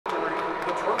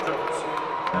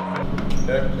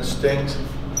Okay, this stings.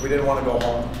 We didn't want to go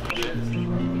home.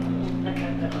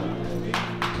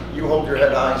 You hold your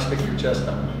head high and stick your chest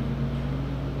out.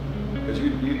 Because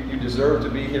you deserve to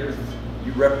be here.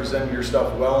 You represented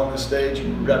yourself well on this stage.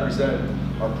 You represented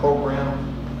our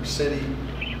program, our city,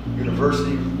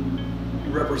 university.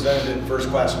 You represented it in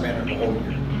first-class manner the whole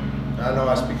year. And I know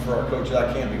I speak for our coaches.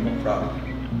 I can't be more proud of you.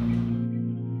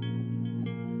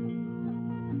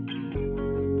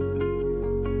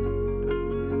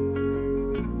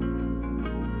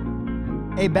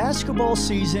 A basketball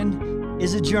season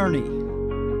is a journey,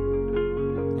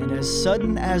 and as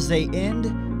sudden as they end,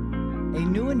 a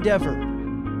new endeavor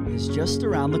is just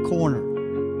around the corner.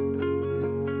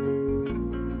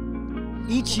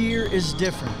 Each year is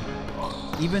different.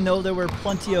 Even though there were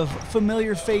plenty of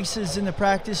familiar faces in the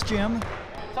practice gym,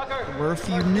 there were a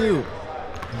few new,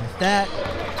 and with that,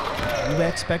 new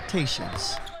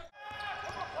expectations.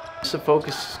 Just to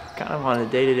focus kind of on a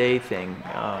day-to-day thing.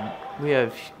 We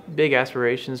have big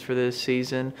aspirations for this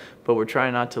season, but we're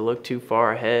trying not to look too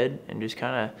far ahead and just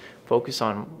kind of focus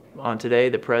on today,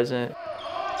 the present.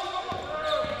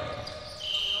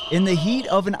 In the heat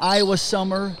of an Iowa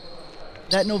summer,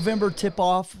 that November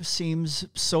tip-off seems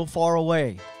so far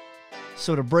away.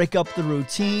 So to break up the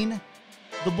routine,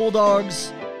 the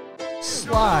Bulldogs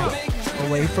slide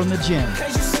away from the gym.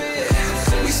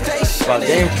 It's about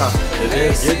game time. It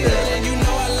is. Get there.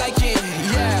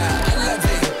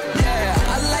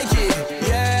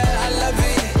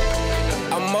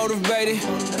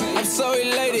 I'm so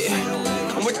elated.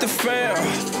 I'm with the fam.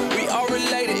 We all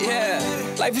related, yeah.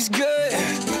 Life is good,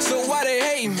 so why they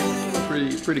hate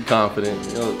me? Pretty confident.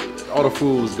 You know, all the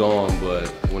food was gone, but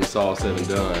when it's all said and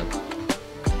done,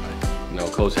 you know,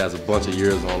 Coach has a bunch of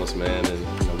years on us, man, and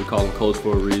you know, we call him Coach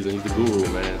for a reason. He's the guru,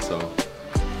 man. So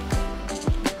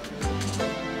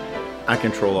I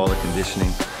control all the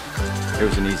conditioning. It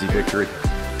was an easy victory.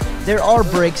 There are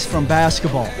breaks from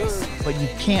basketball, but you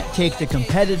can't take the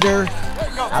competitor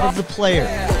out of the player.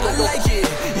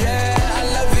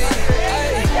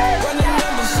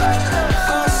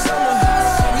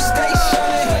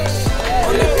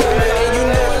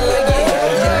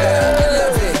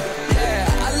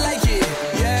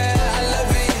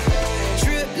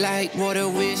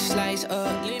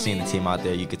 Seeing the team out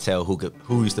there, you could tell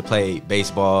who used to play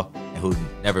baseball and who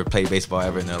never played baseball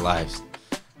ever in their lives.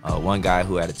 One guy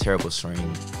who had a terrible swing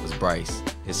was Bryce.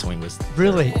 His swing was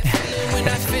really. When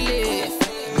I feel it,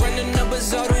 run the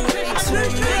numbers all the way to a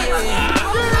million. I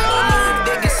don't know if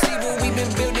they can see what we've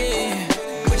been building,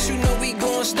 but you know we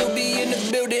gon' still be in the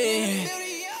building.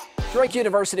 Drake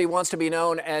University wants to be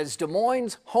known as Des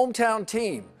Moines' hometown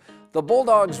team. The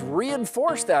Bulldogs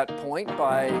reinforced that point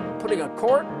by putting a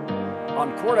court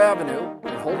on Court Avenue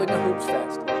and holding a Hoops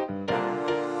Fest.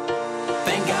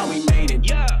 Thank God we made it.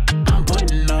 Yeah. I'm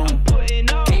putting on.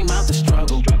 Came out the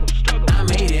struggle. I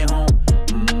made it home.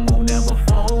 Won't never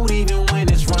fold even when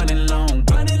it's running long.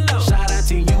 Shout out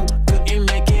to you. Couldn't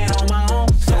make it on my own.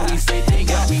 So we say thank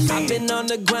God we made it. I've been on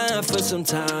the grind for some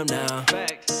time now.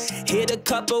 Hit a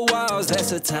couple walls,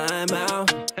 that's a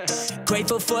timeout.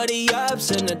 Grateful for the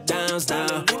ups and the downs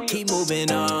now. Keep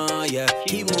moving on, yeah.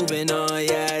 Keep moving on,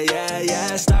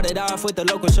 yeah. Started off with the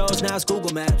local shows, now it's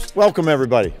Google Maps. Welcome,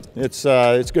 everybody. It's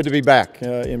good to be back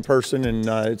in person, and it's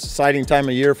an exciting time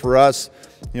of year for us.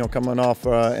 You know, coming off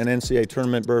an NCAA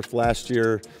tournament berth last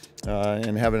year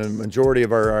and having a majority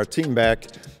of our team back.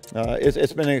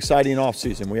 It's been an exciting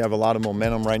offseason. We have a lot of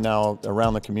momentum right now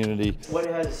around the community. What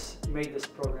has made this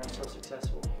program so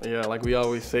successful? yeah, like we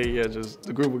always say, yeah, just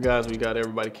the group of guys we got,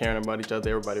 everybody caring about each other,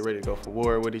 everybody ready to go for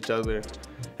war with each other,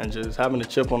 and just having a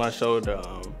chip on our shoulder.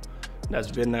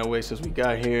 That's been that way since we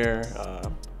got here,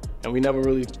 and we never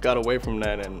really got away from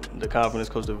that. And the confidence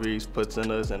Coach DeVries puts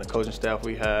in us and the coaching staff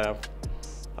we have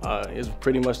is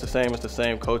pretty much the same. It's the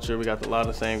same culture. We got a lot of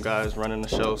the same guys running the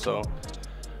show, so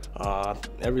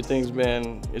everything's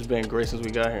been great since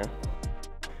we got here.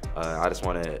 I just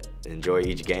want to enjoy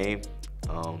each game.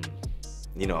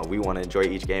 You know, we want to enjoy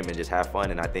each game and just have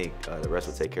fun, and I think the rest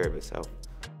will take care of itself.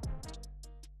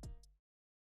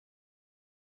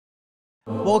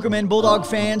 Welcome in, Bulldog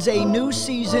fans. A new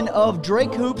season of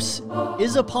Drake Hoops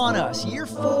is upon us. Year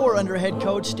 4 under head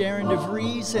coach Darren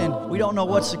DeVries, and we don't know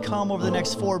what's to come over the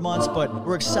next 4 months, but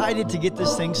we're excited to get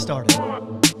this thing started.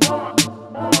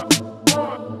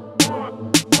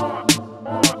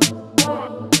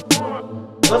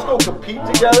 Let's go compete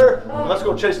together, and let's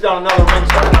go chase down another ring.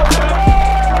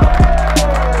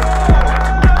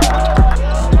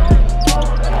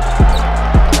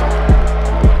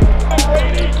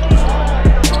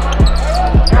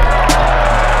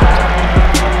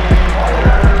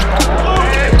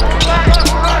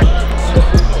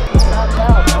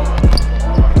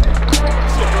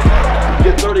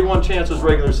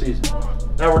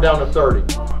 we're down to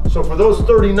 30. So for those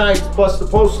 30 nights plus the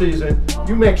postseason,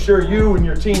 you make sure you and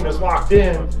your team is locked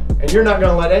in, and you're not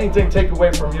going to let anything take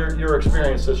away from your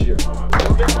experience this year.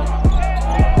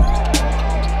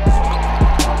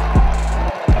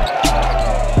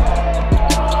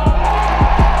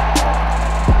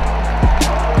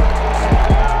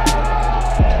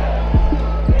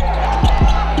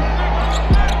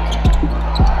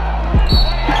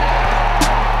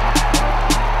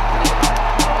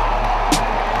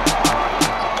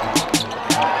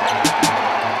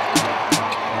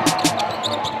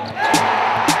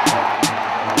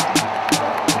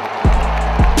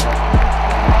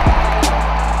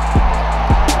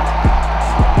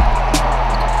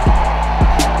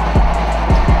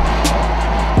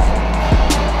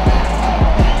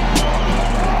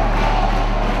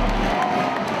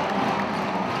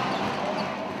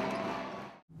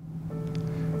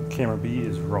 Camera B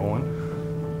is rolling.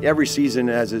 Every season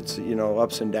has its,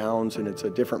 ups and downs, and it's a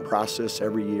different process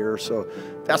every year. So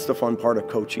that's the fun part of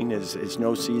coaching is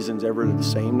no season's ever the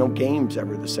same, no game's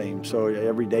ever the same. So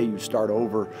every day you start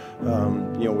over,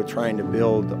 with trying to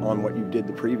build on what you did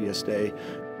the previous day.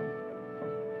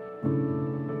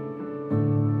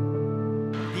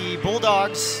 The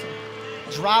Bulldogs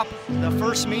drop the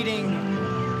first meeting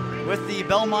with the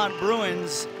Belmont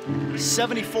Bruins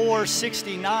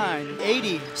 74-69.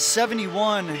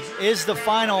 80-71 is the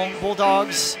final.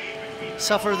 Bulldogs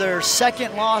suffer their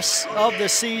second loss of the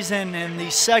season and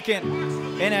the second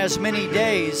in as many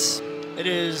days. It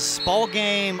is ball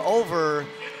game over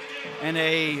and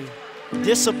a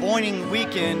disappointing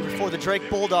weekend for the Drake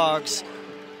Bulldogs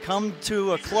come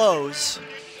to a close.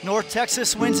 North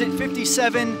Texas wins it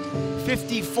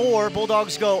 57-54.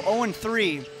 Bulldogs go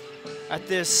 0-3 at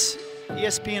this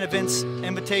ESPN Events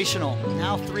Invitational,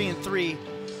 now 3-3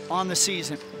 on the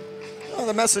season. Well,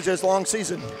 the message is long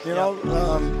season. We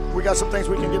got some things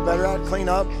we can get better at, clean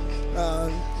up.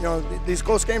 These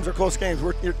close games are close games.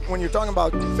 When you're talking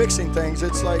about fixing things,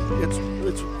 it's like it's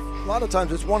a lot of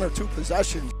times it's one or two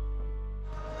possessions.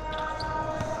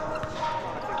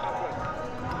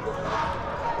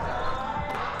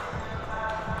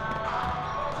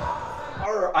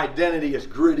 Our identity is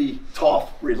gritty,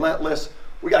 tough, relentless.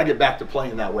 We got to get back to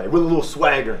playing that way with a little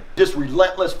swagger. Just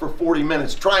relentless for 40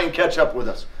 minutes. Try and catch up with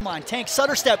us. Come on, Tank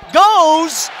Sutter step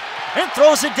goes and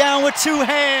throws it down with two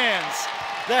hands.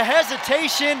 The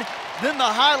hesitation, then the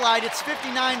highlight. It's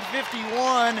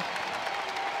 59-51.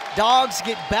 Dogs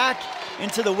get back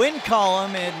into the win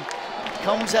column and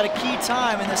comes at a key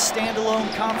time in the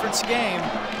standalone conference game.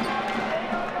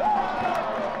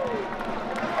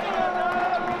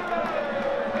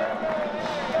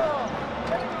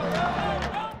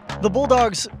 The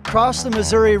Bulldogs cross the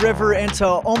Missouri River into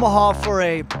Omaha for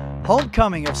a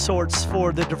homecoming of sorts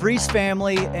for the DeVries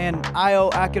family and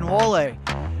Io Akinwole.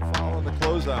 Follow the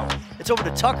closeout. It's over to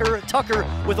Tucker. Tucker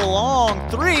with a long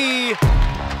three,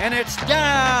 and it's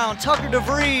down. Tucker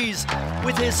DeVries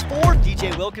with his fourth.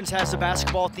 DJ Wilkins has the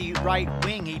basketball at the right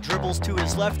wing. He dribbles to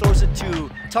his left, throws it to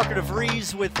Tucker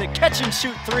DeVries with the catch and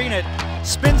shoot three, and it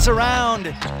spins around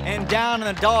and down,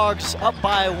 and the Dogs up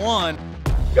by one.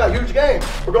 We got a huge game.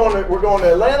 We're going to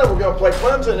Atlanta. We're going to play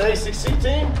Clemson, an ACC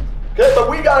team. Okay, but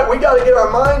we got to get our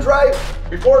minds right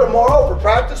before tomorrow for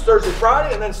practice, Thursday,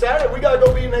 Friday, and then Saturday we got to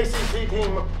go beat an ACC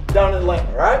team down in Atlanta.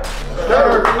 All right?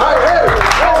 All right, hey,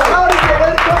 how did you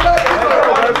ready to come back?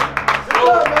 Good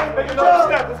job, man. Make another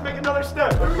step. Let's make another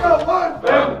step. Here we go.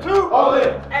 1, 2, all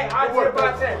in. Hey, I said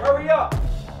 5 cents. Hurry up.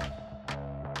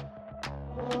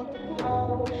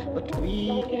 But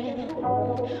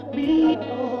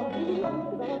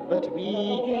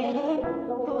we get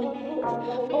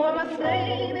for my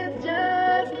Saint is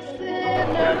just a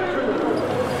sinner.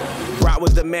 Rock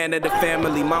was the man of the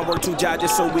family. Mom worked 2 jobs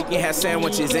just so we can have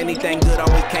sandwiches. Anything good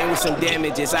always came with some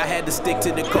damages. I had to stick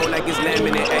to the code like it's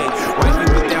laminate. Ayy, while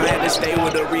he was down, had to stay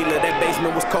with a reeler. That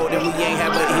basement was cold and we ain't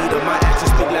have a heater. My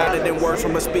actions speak louder than words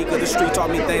from a speaker. The street taught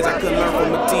me things I couldn't learn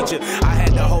from a teacher. I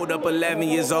had to hold up 11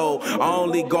 years old. I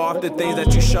only go off the things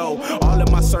that you show. All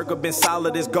of my circle been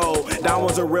solid as gold. Down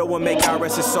was a real one, make God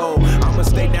rest his soul. I'ma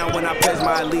stay down when I pledge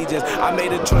my allegiance. I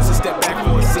made a choice to step back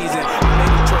for a season. I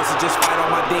made a choice to just fight all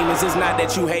my demons. It's not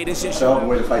that you hate it, shit. So,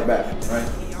 way to fight back, right?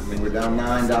 I mean, we're down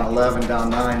 9, down 11, down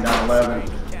 9, down 11.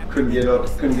 Couldn't get over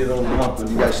the hump, and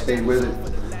you guys stayed with it.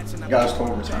 You got us to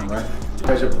overtime, right?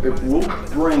 Guys, if we'll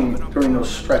bring during those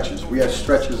stretches, we have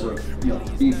stretches of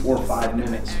 3, 4, 5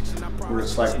 minutes where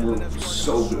it's like we're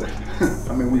so good.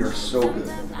 I mean, we are so good,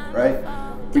 right?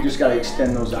 We just got to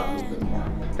extend those out a little bit more.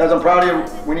 Guys, I'm proud of you.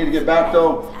 We need to get back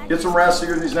though, get some rest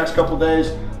here these next couple of days,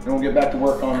 and we'll get back to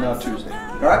work on Tuesday.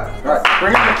 All right? All right.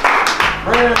 Bring it in.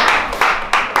 Bring it in.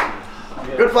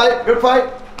 Good fight, good fight.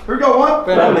 Here we go,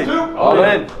 1, 2, All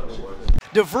in.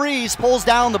 DeVries pulls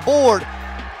down the board.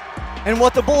 And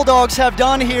what the Bulldogs have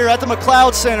done here at the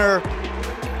McLeod Center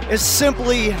is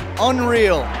simply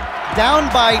unreal.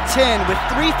 Down by 10 with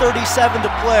 3:37 to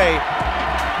play.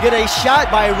 Get a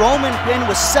shot by Roman Penn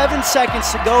with 7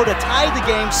 seconds to go to tie the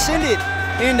game, send it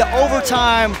into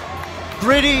overtime.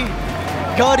 Gritty,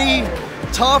 gutty,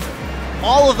 tough,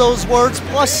 all of those words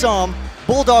plus some.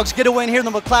 Bulldogs get a win here in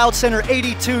the McLeod Center,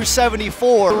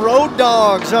 82-74. Road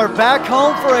Dogs are back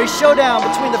home for a showdown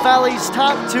between the Valley's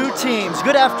top 2 teams.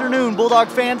 Good afternoon, Bulldog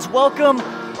fans. Welcome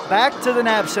back to the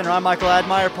NAB Center. I'm Michael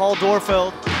Admire, Paul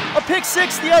Dorfeld. A pick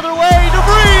 6 the other way.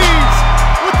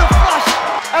 DeVries with the flush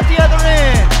at the other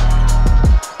end.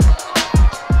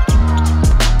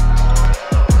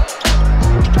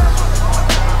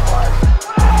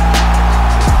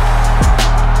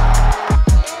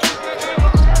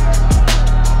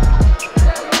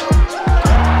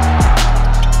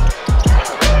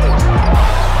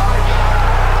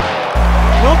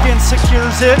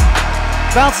 Secures it,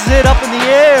 bounces it up in the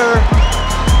air,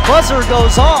 buzzer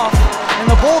goes off, and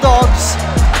the Bulldogs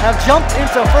have jumped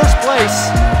into first place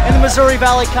in the Missouri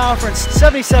Valley Conference,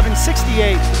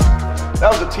 77-68.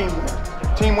 That was a team win.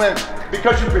 Team win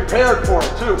because you prepared for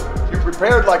it too. You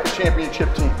prepared like a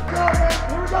championship team.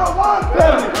 Here we go,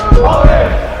 1, 2, all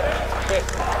in.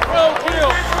 Go,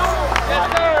 kill.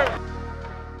 Yes, sir.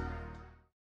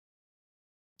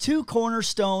 2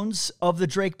 cornerstones of the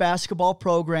Drake basketball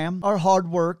program are hard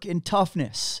work and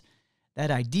toughness. That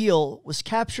ideal was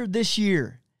captured this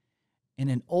year in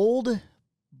an old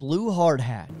blue hard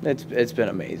hat. It's been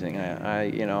amazing.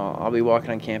 I'll be walking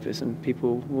on campus and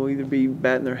people will either be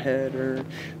batting their head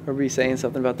or be saying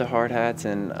something about the hard hats,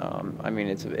 and I mean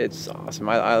it's awesome.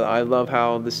 I love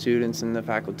how the students and the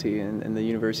faculty and the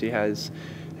university has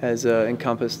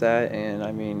encompassed that, and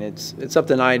I mean it's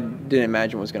something I didn't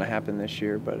imagine was going to happen this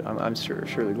year, but I'm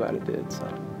surely glad it did. So.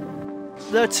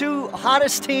 The 2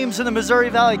 hottest teams in the Missouri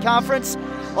Valley Conference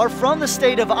are from the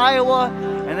state of Iowa,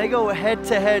 and they go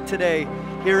head-to-head today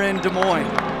here in Des Moines.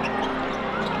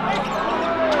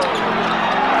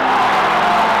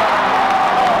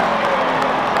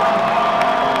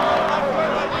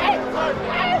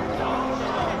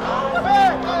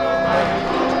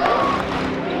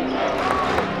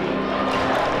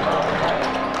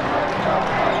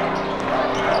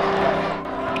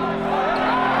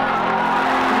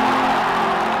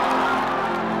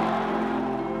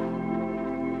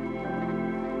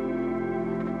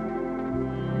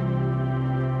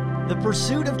 The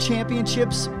pursuit of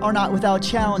championships are not without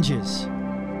challenges,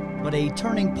 but a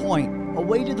turning point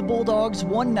awaited the Bulldogs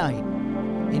one night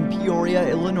in Peoria,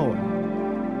 Illinois.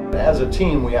 As a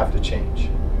team, we have to change.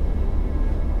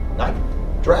 Not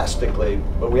drastically,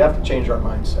 but we have to change our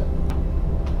mindset.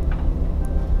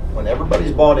 When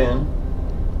everybody's bought in,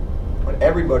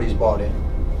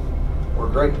 we're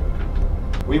great.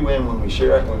 We win when we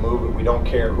share it, we move it, we don't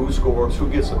care who scores, who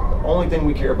gets it. The only thing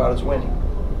we care about is winning.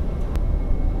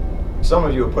 Some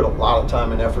of you have put a lot of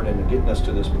time and effort into getting us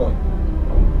to this point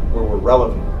where we're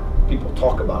relevant. People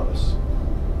talk about us.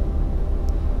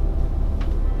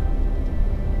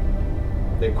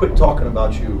 They quit talking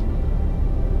about you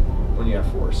when you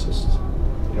have 4 assists.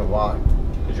 You know why?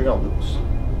 Because you're going to lose.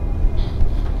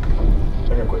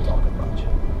 They're going to quit talking about you.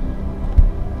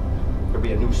 There'll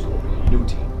be a new story, a new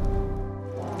team.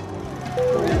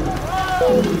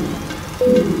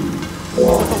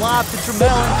 With the lob to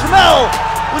Trammell, and Trammell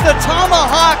with a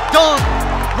tomahawk dunk,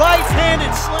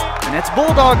 right-handed slam. And it's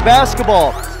Bulldog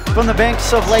basketball from the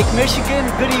banks of Lake Michigan.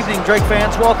 Good evening, Drake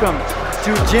fans. Welcome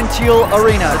to Gentile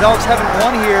Arena. The Dogs haven't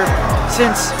won here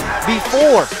since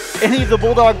before any of the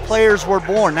Bulldog players were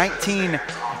born,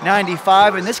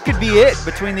 1995. And this could be it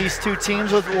between these 2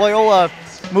 teams, with Loyola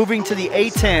moving to the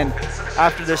A-10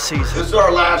 after this season. This is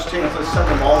our last chance to send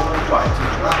them all to the fight.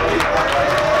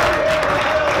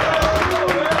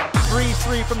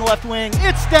 3 from the left wing.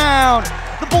 It's down.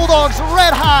 The Bulldogs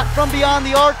red hot from beyond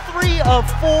the arc. 3 of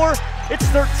 4. It's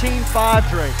 13-5,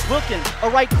 Drake. Wilkins, a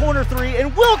right corner 3,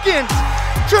 and Wilkins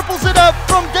triples it up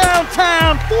from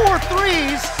downtown. 4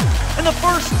 threes in the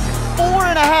first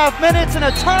 4.5 minutes, and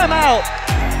a timeout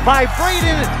by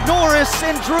Braden Norris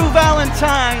and Drew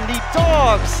Valentine. The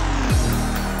Dogs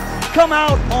come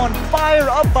out on fire,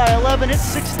 up by 11. It's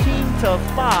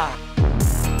 16-5.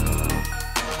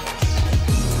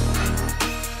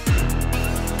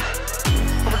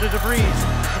 To DeVries.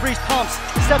 DeVries pumps,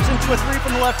 steps into a 3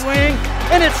 from the left wing,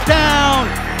 and it's down.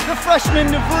 The freshman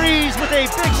DeVries with a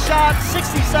big shot,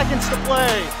 60 seconds to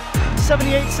play.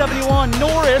 78-71.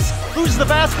 Norris loses the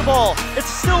basketball.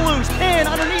 It's still loose. Penn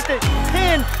underneath it.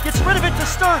 Penn gets rid of it to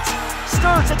Sturts.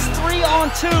 Sturts, it's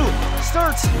 3-on-2.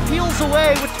 Sturts peels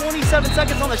away with 27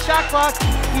 seconds on the shot clock.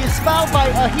 He is fouled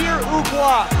by Ahir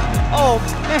Ugwa. Oh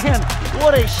man,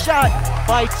 what a shot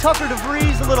by Tucker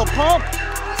DeVries. A little pump,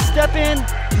 step in,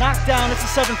 knock down. It's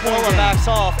a 7-point game. Backs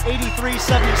off.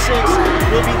 83-76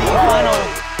 will be the final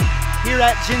here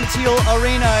at Gentile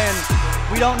Arena, and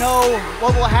we don't know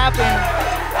what will happen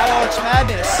at Arch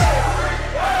Madness,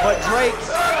 but Drake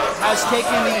has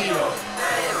taken the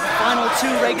final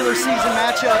 2 regular season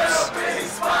matchups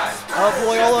of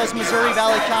Loyola's Missouri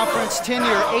Valley Conference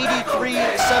tenure,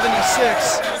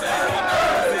 83-76.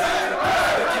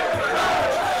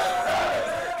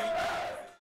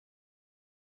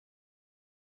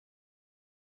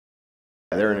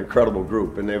 They're an incredible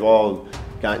group, and they've all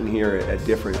gotten here at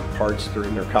different parts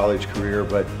during their college career,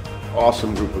 but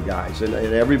awesome group of guys, and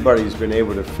everybody's been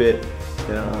able to fit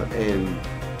and,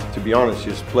 to be honest,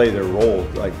 just play their role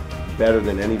like better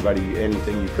than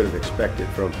anything you could have expected,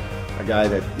 from a guy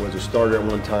that was a starter at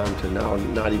one time to now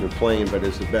not even playing but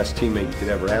is the best teammate you could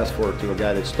ever ask for, to a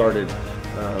guy that started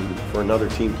for another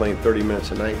team playing 30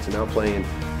 minutes a night to now playing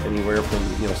anywhere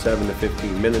from 7 to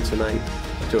 15 minutes a night,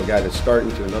 to a guy that's starting,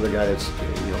 to another guy that's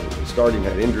starting,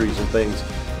 had injuries and things,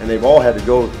 and they've all had to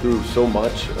go through so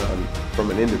much from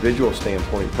an individual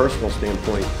standpoint, personal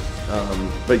standpoint,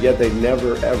 but yet they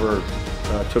never ever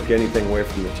took anything away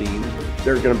from the team.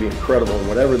 They're going to be incredible in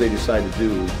whatever they decide to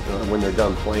do when they're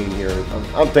done playing here.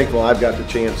 I'm thankful I've got the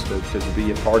chance to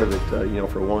be a part of it,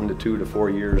 for 1 to 2 to 4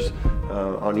 years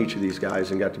on each of these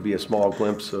guys, and got to be a small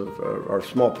glimpse of, or a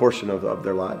small portion of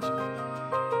their lives.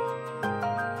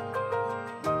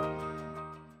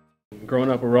 Growing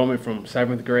up with Roman from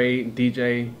 7th grade,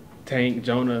 DJ, Tank,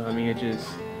 Jonah,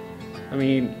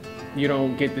 you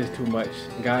don't get this too much.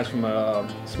 Guys from a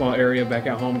small area back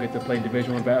at home get to play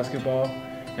Division I basketball,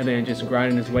 and then just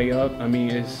grinding his way up.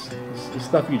 It's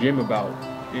stuff you dream about,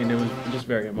 and it was just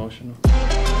very emotional.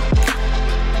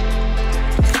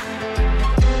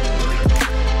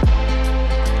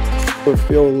 I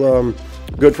feel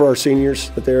good for our seniors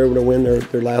that they're able to win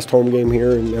their last home game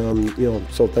here, and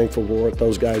so thankful for what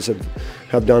those guys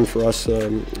have done for us,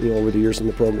 over the years in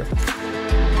the program.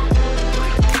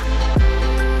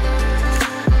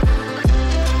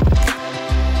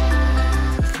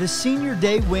 The senior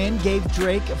day win gave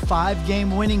Drake a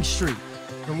 5-game winning streak,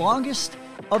 the longest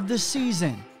of the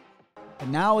season.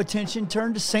 And now attention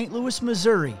turned to St. Louis,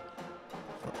 Missouri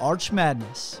for Arch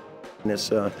Madness. And it's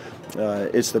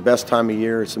the best time of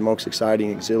year. It's the most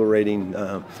exciting, exhilarating.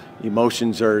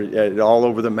 Emotions are all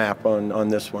over the map on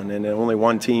this one, and only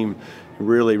one team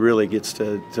really gets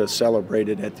to celebrate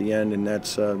it at the end, and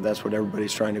that's what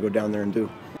everybody's trying to go down there and do.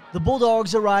 The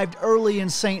Bulldogs arrived early in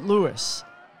St. Louis.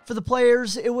 For the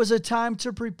players, it was a time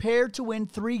to prepare to win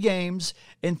 3 games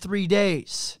in 3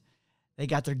 days. They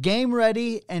got their game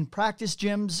ready and practice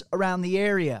gyms around the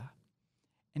area,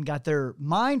 and got their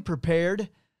mind prepared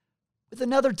with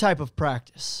another type of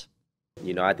practice.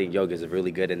 I think yoga is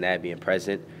really good in that, being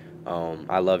present.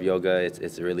 I love yoga.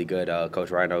 It's really good. Coach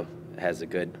Rhino has a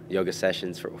good yoga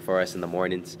sessions for us in the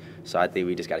mornings, so I think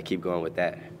we just got to keep going with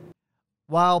that.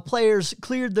 While players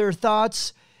cleared their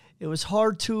thoughts, it was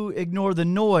hard to ignore the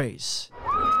noise.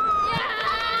 A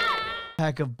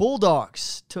pack of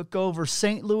Bulldogs took over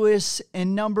St. Louis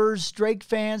in numbers Drake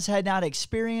fans had not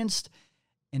experienced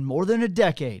in more than a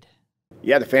decade.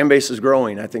 Yeah, the fan base is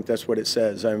growing. I think that's what it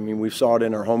says. We saw it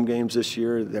in our home games this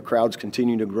year. The crowds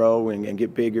continue to grow and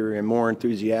get bigger and more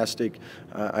enthusiastic.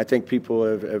 I think people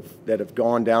that have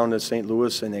gone down to St.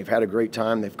 Louis and they've had a great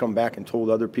time, they've come back and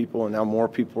told other people, and now more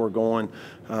people are going.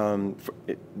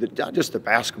 Not just the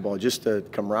basketball, just the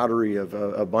camaraderie of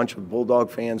a bunch of Bulldog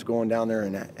fans going down there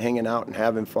and hanging out and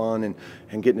having fun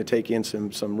and getting to take in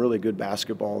some really good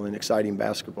basketball and exciting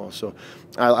basketball. So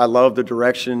I love the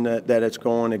direction that it's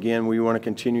going. Again, we want to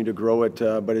continue to grow it,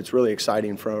 but it's really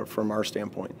exciting from our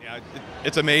standpoint. Yeah,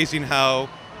 it's amazing how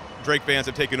Drake fans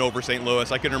have taken over St. Louis.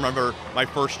 I can remember my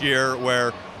first year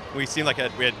where we seemed like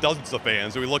we had dozens of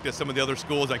fans. We looked at some of the other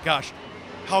schools like, gosh,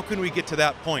 how can we get to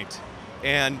that point?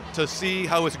 And to see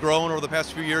how it's grown over the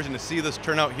past few years and to see this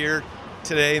turnout here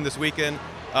today and this weekend,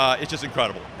 it's just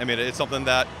incredible. It's something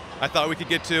that I thought we could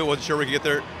get to. Wasn't sure we could get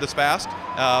there this fast,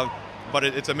 but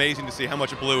it's amazing to see how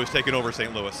much blue has taken over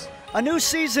St. Louis. A new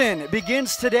season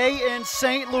begins today in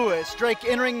St. Louis. Drake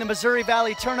entering the Missouri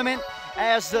Valley Tournament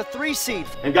as the 3 seed.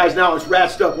 And guys, now it's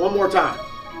ratcheted up one more time.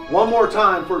 One more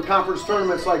time for conference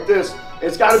tournaments like this.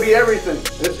 It's got to be everything.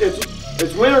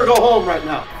 It's win or go home right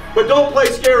now. But don't play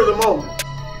scared of the moment.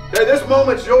 This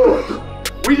moment's yours.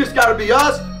 We just got to be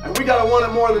us, and we We got to want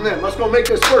it more than them. Let's go make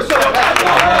this first set happen.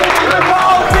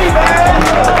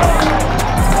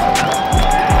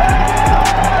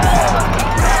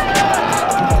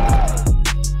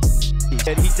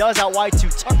 He does out wide to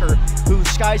Tucker, who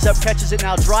skies up, catches it,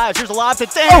 now drives. Here's a lob to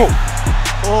thing.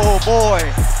 Oh boy,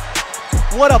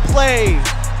 what a play.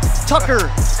 Tucker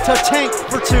to Tank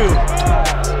for 2.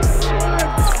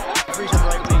 Freeze on the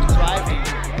right wing, driving.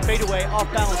 Fadeaway,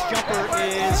 off-balance jumper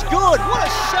is good. What a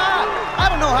shot. I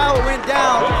don't know how it went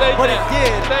down, but it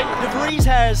did. DeVries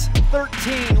has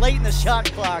 13 late in the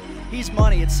shot clock. He's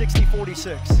money at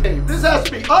 60-46. Hey, this has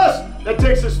to be us that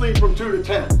takes this lead from 2 to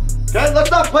 10. Okay,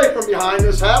 let's not play from behind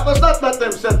this half. Let's not let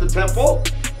them set the tempo.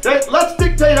 Okay, let's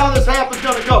dictate how this half is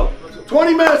gonna go.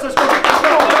 20 minutes, let's go get this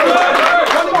going.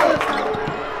 20 minutes.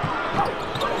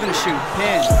 Gonna shoot,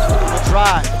 pin, will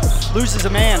drive, loses a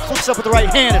man, flips up with the right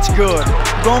hand, it's good.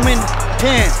 Roman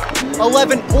Pin,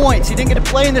 11 points. He didn't get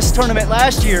to play in this tournament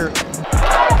last year.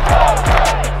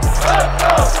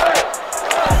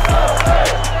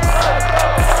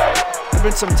 There's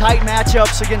been some tight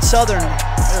matchups against Southern.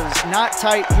 It was not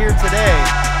tight here today.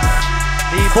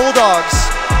 The Bulldogs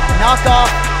knock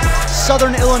off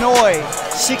Southern Illinois,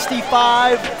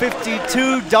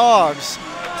 65-52 Dogs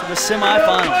to the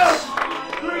semifinals.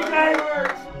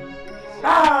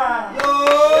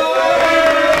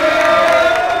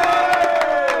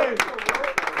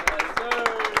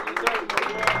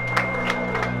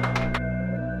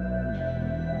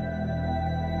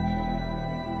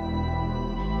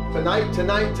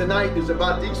 Tonight is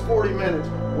about these 40 minutes.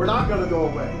 We're not going to go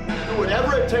away. Do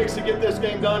whatever it takes to get this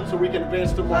game done so we can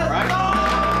advance tomorrow. Right?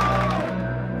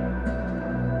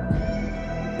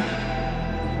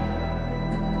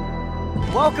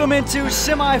 Welcome into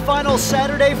semifinal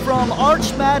Saturday from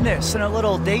Arch Madness and a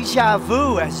little deja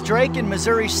vu as Drake and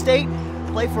Missouri State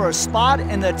play for a spot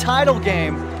in the title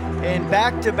game in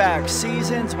back-to-back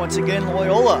seasons. Once again,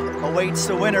 Loyola awaits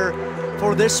the winner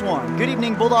for this one. Good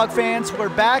evening, Bulldog fans. We're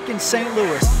back in St.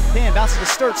 Louis. Pin bounces to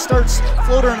Sturts. Sturts,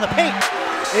 floater in the paint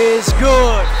is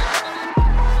good.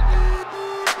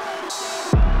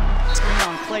 Screen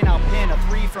on Clay, now Pin, a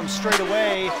 3 from straight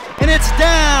away, and it's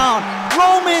down.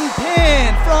 Roman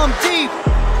Pin from deep.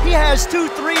 He has 2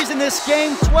 threes in this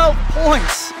game, 12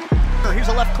 points. Here's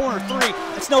a left corner 3.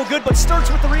 It's no good, but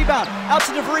Sturts with the rebound. Out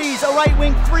to DeVries, a right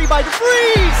wing 3 by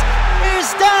DeVries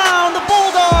is down. The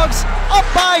Bulldogs up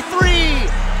by 3.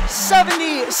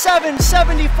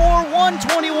 77-74,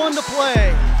 1:21 to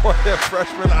play. Boy, that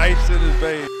freshman ice in his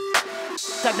veins.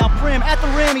 Now Prim at the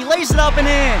rim, he lays it up and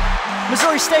in.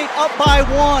 Missouri State up by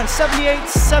 1,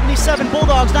 78-77.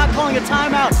 Bulldogs not calling a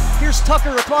timeout. Here's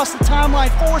Tucker across the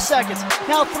timeline, 4 seconds.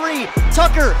 Now 3,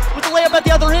 Tucker with the layup at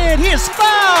the other end. He is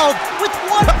fouled with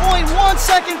 1.1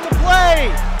 second to play.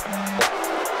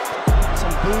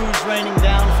 Some boos raining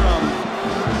down from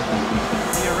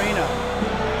the arena.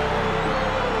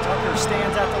 Tucker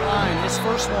stands at the line. His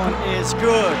first one is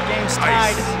good. Game's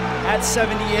tied at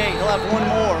 78. He'll have one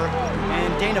more,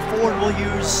 and Dana Ford will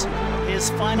use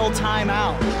his final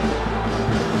timeout.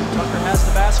 Tucker has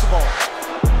the basketball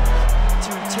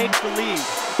to take the lead.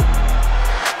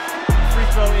 Free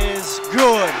throw is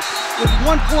good. With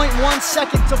 1.1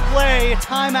 second to play, a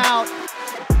timeout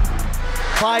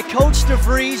by Coach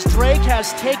DeVries. Drake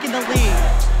has taken the lead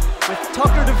with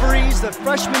Tucker DeVries, the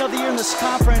freshman of the year in this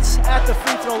conference, at the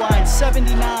free throw line,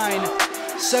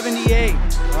 79-78.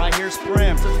 All right, here's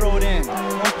Prim to throw it in.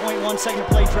 1.1 second to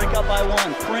play, Drake up by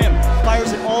 1. Prim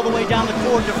fires it all the way down the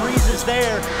court. DeVries is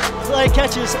there. Clay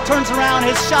catches, turns around.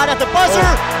 His shot at the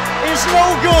buzzer is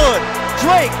no good.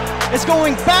 Drake is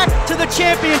going back to the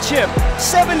championship.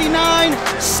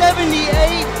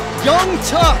 79-78. Young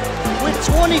Tuck with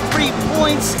 23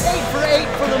 points, 8 for 8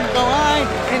 for the line,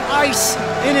 and ice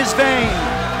in his vein.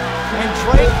 And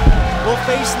Drake will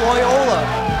face Loyola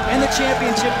in the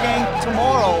championship game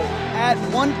tomorrow at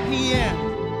 1 p.m.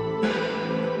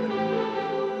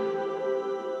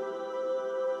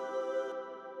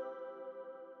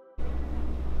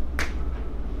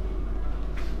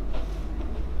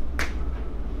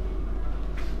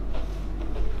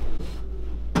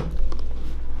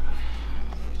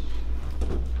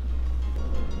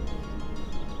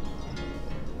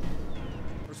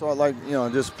 So I'd like,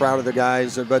 just proud of the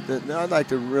guys, but I'd like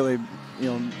to really,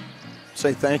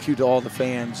 say thank you to all the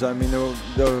fans. I mean,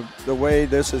 the way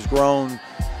this has grown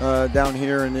down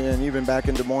here and even back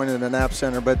in Des Moines in the Knapp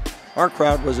Center, but our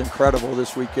crowd was incredible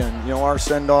this weekend. Our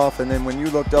send-off, and then when you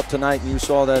looked up tonight and you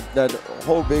saw that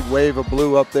whole big wave of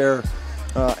blue up there,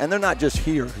 and they're not just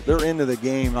here, they're into the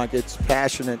game. Like, it's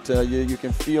passionate. You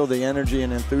can feel the energy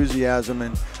and enthusiasm,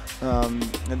 and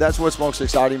that's what's most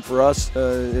exciting for us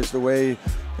is the way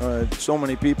so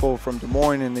many people from Des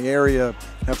Moines and the area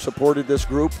have supported this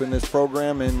group and this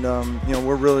program, and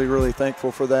we're really, really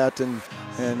thankful for that, and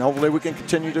hopefully we can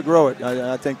continue to grow it.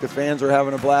 I think the fans are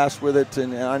having a blast with it,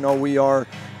 and I know we are,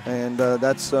 and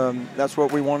that's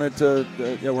what we wanted to,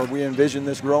 where we envision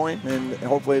this growing, and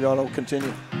hopefully that'll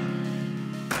continue.